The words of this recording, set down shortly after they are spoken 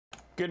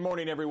Good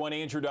morning, everyone.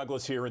 Andrew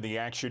Douglas here in the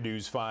Action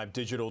News 5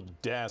 digital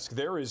desk.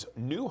 There is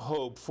new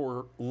hope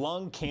for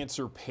lung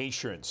cancer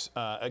patients.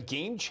 A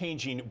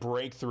game-changing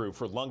breakthrough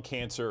for lung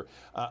cancer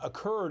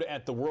occurred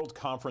at the World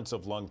Conference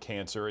of Lung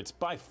Cancer. It's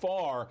by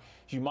far,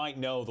 you might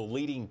know, the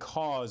leading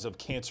cause of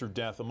cancer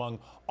death among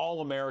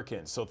all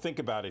Americans. So think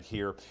about it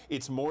here.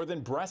 It's more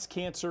than breast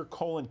cancer,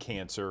 colon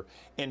cancer,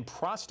 and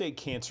prostate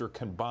cancer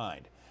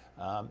combined.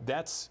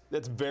 That's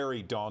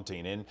very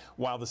daunting. And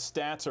while the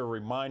stats are a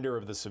reminder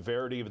of the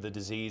severity of the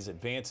disease,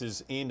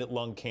 advances in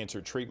lung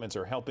cancer treatments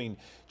are helping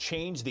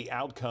change the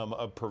outcome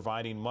of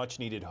providing much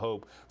needed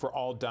hope for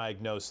all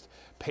diagnosed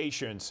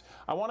patients.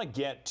 I want to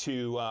get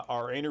to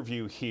our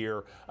interview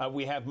here.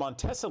 We have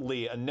Montessa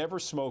Lee, a never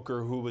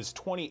smoker who was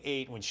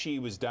 28 when she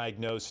was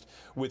diagnosed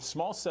with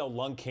small cell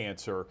lung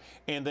cancer.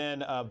 And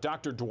then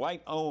Dr.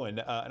 Dwight Owen,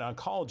 an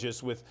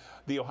oncologist with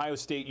The Ohio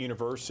State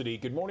University.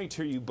 Good morning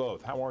to you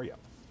both. How are you?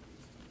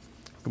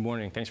 Good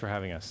morning. Thanks for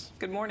having us.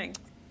 Good morning.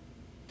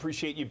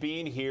 Appreciate you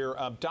being here.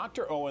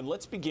 Dr. Owen,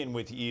 let's begin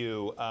with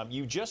you.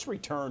 You just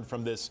returned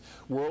from this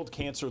World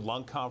Cancer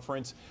Lung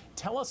Conference.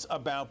 Tell us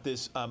about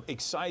this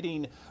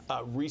exciting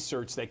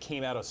research that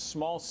came out of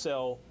small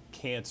cell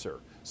cancer.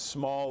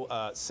 Small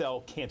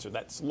cell cancer,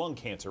 that's lung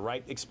cancer,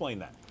 right? Explain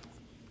that.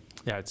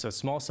 Yeah, it's a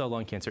small cell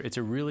lung cancer. It's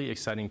a really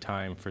exciting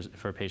time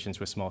for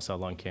patients with small cell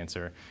lung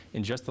cancer.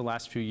 In just the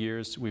last few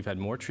years, we've had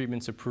more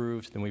treatments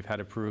approved than we've had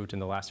approved in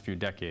the last few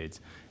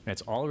decades. And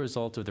it's all a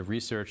result of the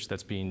research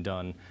that's being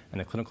done and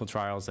the clinical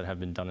trials that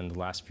have been done in the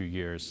last few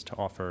years to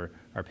offer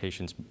our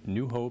patients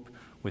new hope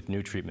with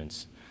new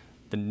treatments.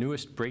 The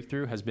newest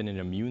breakthrough has been in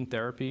immune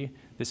therapy.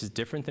 This is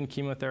different than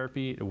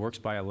chemotherapy. It works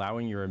by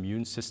allowing your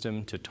immune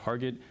system to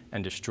target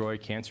and destroy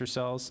cancer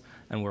cells,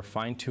 and we're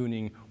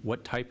fine-tuning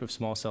what type of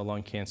small cell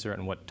lung cancer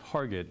and what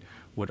target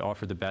would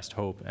offer the best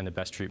hope and the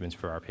best treatments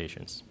for our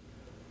patients.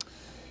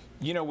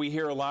 You know, we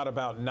hear a lot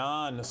about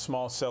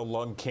non-small cell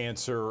lung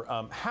cancer.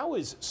 How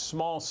is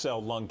small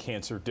cell lung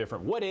cancer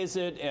different? What is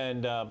it?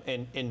 And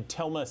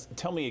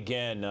tell me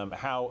again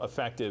how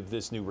effective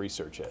this new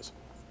research is.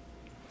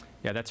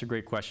 Yeah, that's a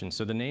great question.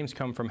 So the names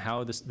come from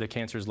how the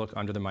cancers look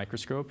under the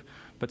microscope,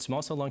 but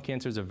small cell lung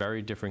cancer is a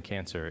very different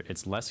cancer.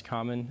 It's less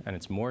common, and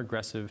it's more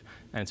aggressive,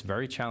 and it's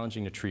very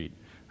challenging to treat.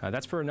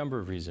 That's for a number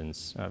of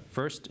reasons.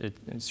 First,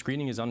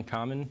 screening is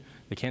uncommon.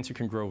 The cancer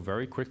can grow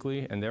very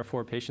quickly, and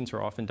therefore patients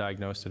are often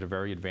diagnosed at a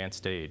very advanced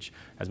stage,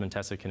 as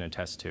Montessa can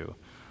attest to.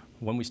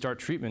 When we start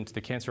treatment,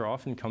 the cancer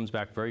often comes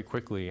back very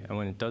quickly, and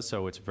when it does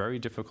so, it's very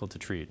difficult to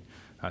treat.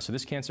 So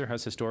this cancer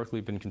has historically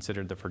been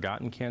considered the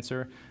forgotten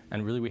cancer,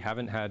 and really we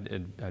haven't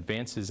had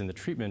advances in the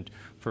treatment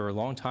for a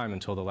long time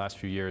until the last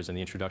few years and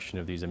the introduction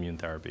of these immune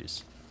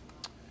therapies.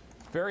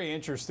 Very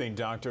interesting,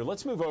 doctor.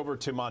 Let's move over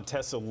to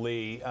Montessa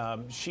Lee.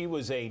 She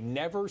was a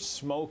never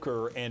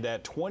smoker, and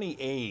at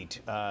 28,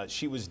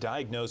 she was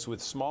diagnosed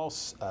with small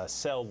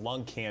cell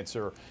lung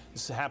cancer.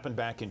 This happened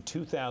back in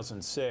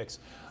 2006.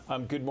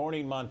 Good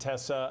morning,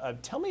 Montessa.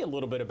 Tell me a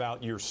little bit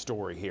about your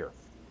story here.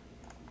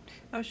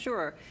 Oh,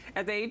 sure.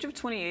 At the age of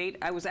 28,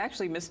 I was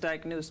actually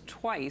misdiagnosed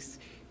twice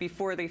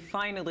before they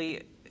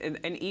finally,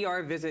 an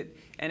ER visit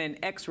and an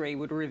X-ray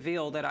would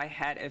reveal that I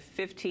had a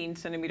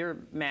 15-centimeter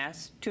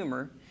mass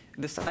tumor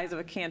the size of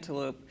a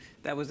cantaloupe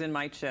that was in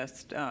my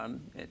chest,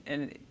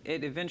 and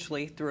it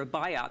eventually, through a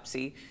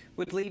biopsy,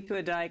 would lead to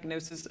a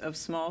diagnosis of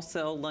small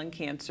cell lung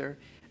cancer.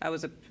 I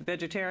was a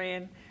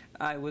vegetarian,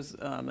 I was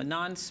a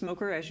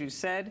non-smoker, as you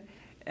said,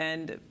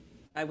 and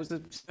I was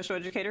a special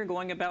educator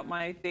going about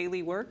my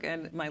daily work,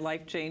 and my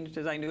life changed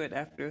as I knew it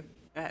after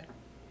that.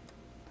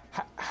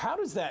 How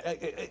does that,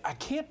 I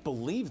can't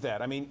believe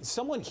that. I mean,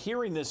 someone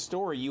hearing this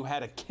story, you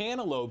had a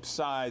cantaloupe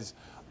size,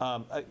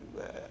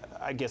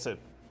 I guess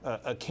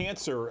a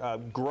cancer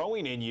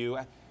growing in you.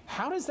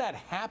 How does that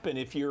happen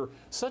if you're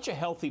such a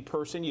healthy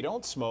person, you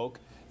don't smoke?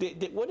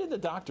 What did the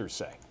doctors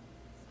say?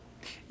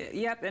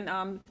 Yep,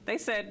 and they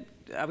said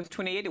I was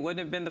 28. It wouldn't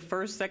have been the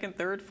first, second,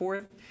 third,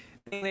 fourth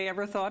thing they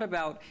ever thought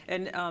about.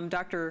 And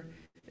Dr.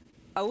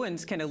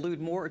 Owens can allude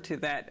more to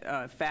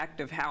that fact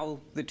of how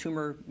the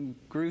tumor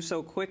grew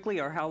so quickly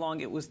or how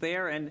long it was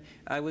there. And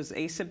I was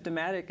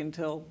asymptomatic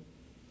until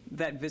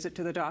that visit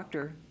to the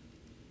doctor.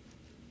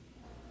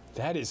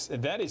 That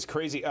is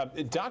crazy.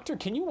 Doctor,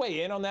 can you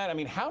weigh in on that? I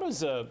mean, how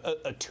does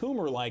a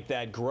tumor like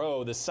that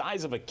grow the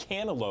size of a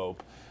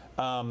cantaloupe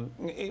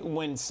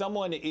when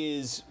someone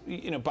is,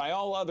 by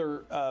all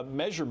other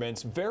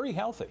measurements, very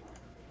healthy?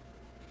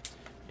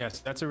 Yes,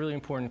 that's a really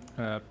important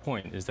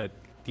point, is that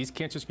these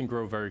cancers can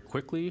grow very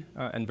quickly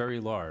and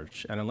very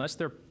large. And unless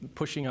they're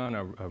pushing on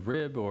a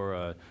rib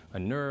or a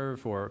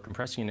nerve or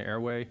compressing an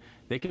airway,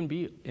 they can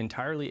be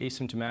entirely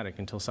asymptomatic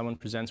until someone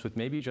presents with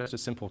maybe just a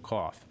simple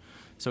cough.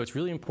 So it's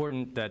really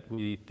important that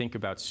we think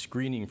about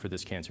screening for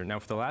this cancer. Now,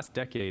 for the last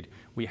decade,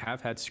 we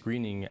have had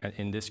screening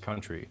in this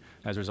country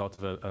as a result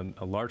of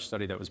a large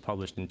study that was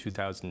published in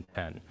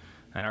 2010.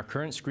 And our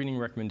current screening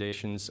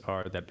recommendations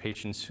are that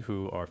patients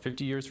who are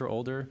 50 years or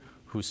older,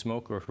 who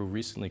smoke or who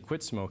recently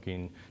quit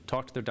smoking,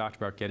 talk to their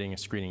doctor about getting a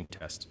screening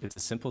test. It's a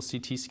simple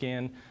CT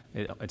scan.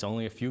 It's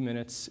only a few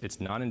minutes.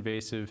 It's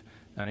non-invasive.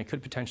 and it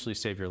could potentially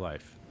save your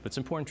life. But it's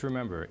important to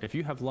remember, if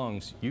you have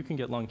lungs, you can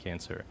get lung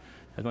cancer.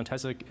 As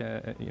Montessa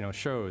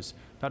shows,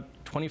 about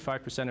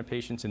 25% of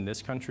patients in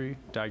this country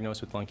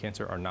diagnosed with lung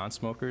cancer are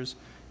non-smokers.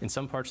 In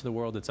some parts of the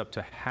world, it's up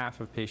to half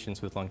of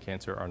patients with lung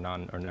cancer are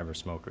never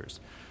smokers.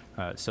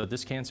 So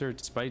this cancer,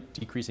 despite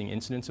decreasing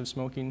incidence of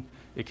smoking,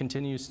 it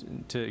continues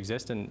to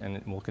exist and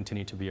it will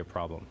continue to be a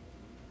problem.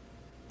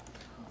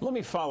 Let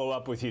me follow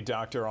up with you,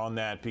 Doctor, on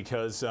that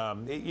because,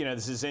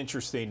 this is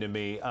interesting to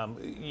me.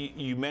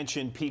 You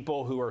mentioned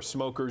people who are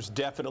smokers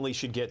definitely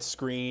should get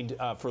screened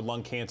for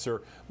lung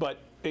cancer, but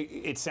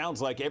it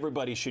sounds like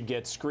everybody should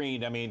get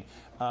screened. I mean,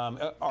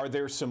 are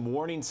there some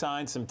warning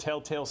signs, some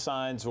telltale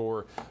signs,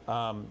 or,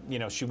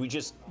 should we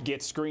just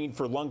get screened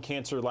for lung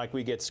cancer like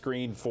we get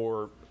screened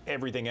for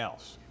everything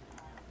else?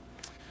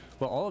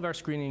 Well, all of our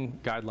screening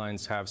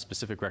guidelines have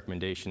specific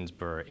recommendations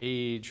for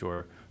age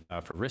or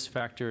for risk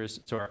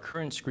factors. So our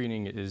current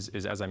screening is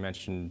as I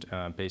mentioned,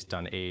 based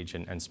on age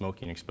and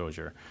smoking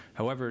exposure.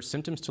 However,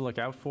 symptoms to look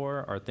out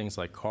for are things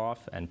like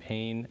cough and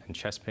pain and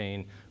chest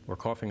pain or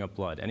coughing up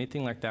blood.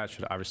 Anything like that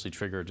should obviously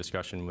trigger a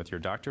discussion with your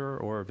doctor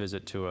or a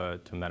visit to a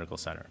medical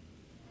center.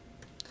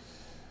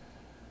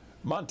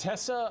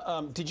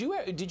 Montessa, did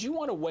you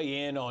want to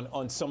weigh in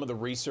on some of the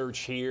research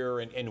here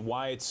and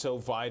why it's so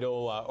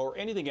vital, or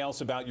anything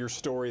else about your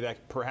story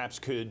that perhaps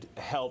could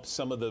help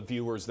some of the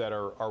viewers that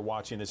are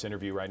watching this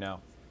interview right now?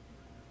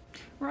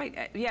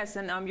 Right. Yes,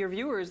 and your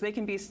viewers, they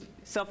can be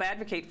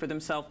self-advocate for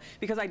themselves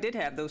because I did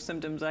have those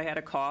symptoms. I had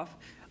a cough.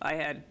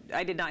 I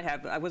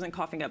wasn't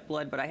coughing up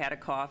blood, but I had a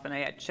cough and I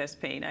had chest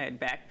pain. I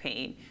had back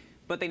pain,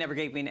 but they never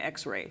gave me an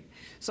X-ray,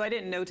 so I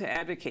didn't know to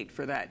advocate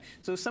for that.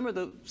 So some of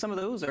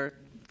those are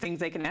things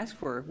they can ask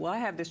for. Well, I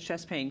have this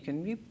chest pain.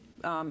 Can you?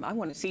 I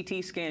want a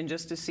CT scan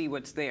just to see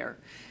what's there.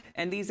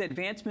 And these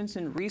advancements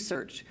in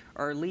research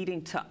are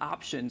leading to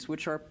options,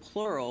 which are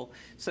plural.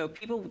 So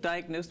people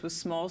diagnosed with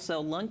small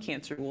cell lung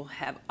cancer will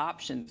have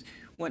options.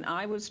 When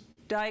I was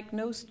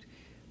diagnosed,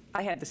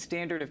 I had the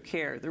standard of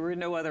care. There were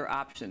no other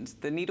options.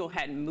 The needle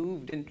hadn't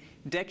moved in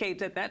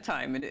decades at that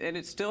time, and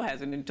it still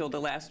hasn't until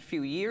the last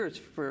few years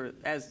for,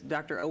 as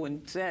Dr.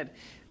 Owen said,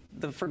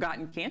 the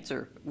forgotten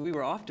cancer. We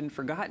were often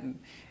forgotten.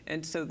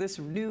 And so this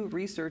new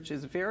research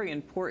is very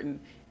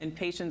important. And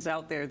patients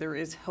out there, there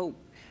is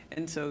hope.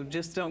 And so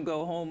just don't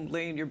go home,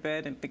 lay in your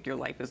bed, and think your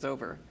life is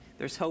over.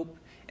 There's hope,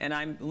 and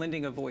I'm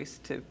lending a voice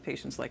to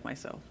patients like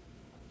myself.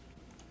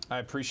 I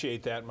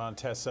appreciate that,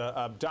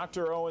 Montessa.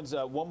 Dr. Owens,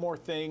 one more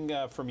thing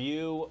from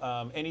you.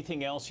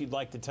 Anything else you'd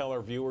like to tell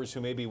our viewers who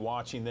may be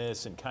watching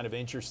this and kind of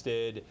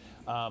interested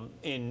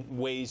in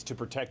ways to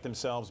protect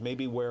themselves,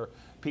 maybe where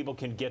people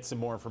can get some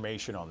more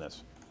information on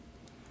this?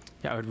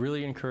 Yeah, I would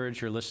really encourage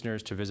your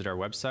listeners to visit our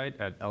website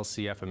at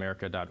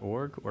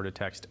lcfamerica.org or to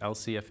text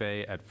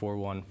LCFA at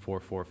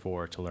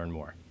 41444 to learn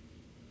more.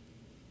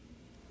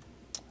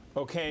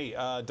 Okay,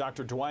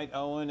 Dr. Dwight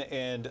Owen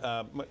and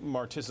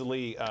Montessa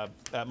Lee,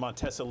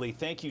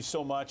 thank you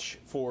so much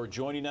for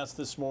joining us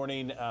this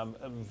morning.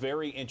 A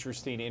very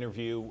interesting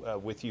interview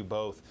with you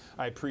both.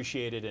 I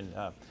appreciate it, and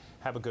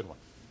have a good one.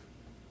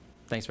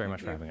 Thanks very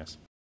much for having us.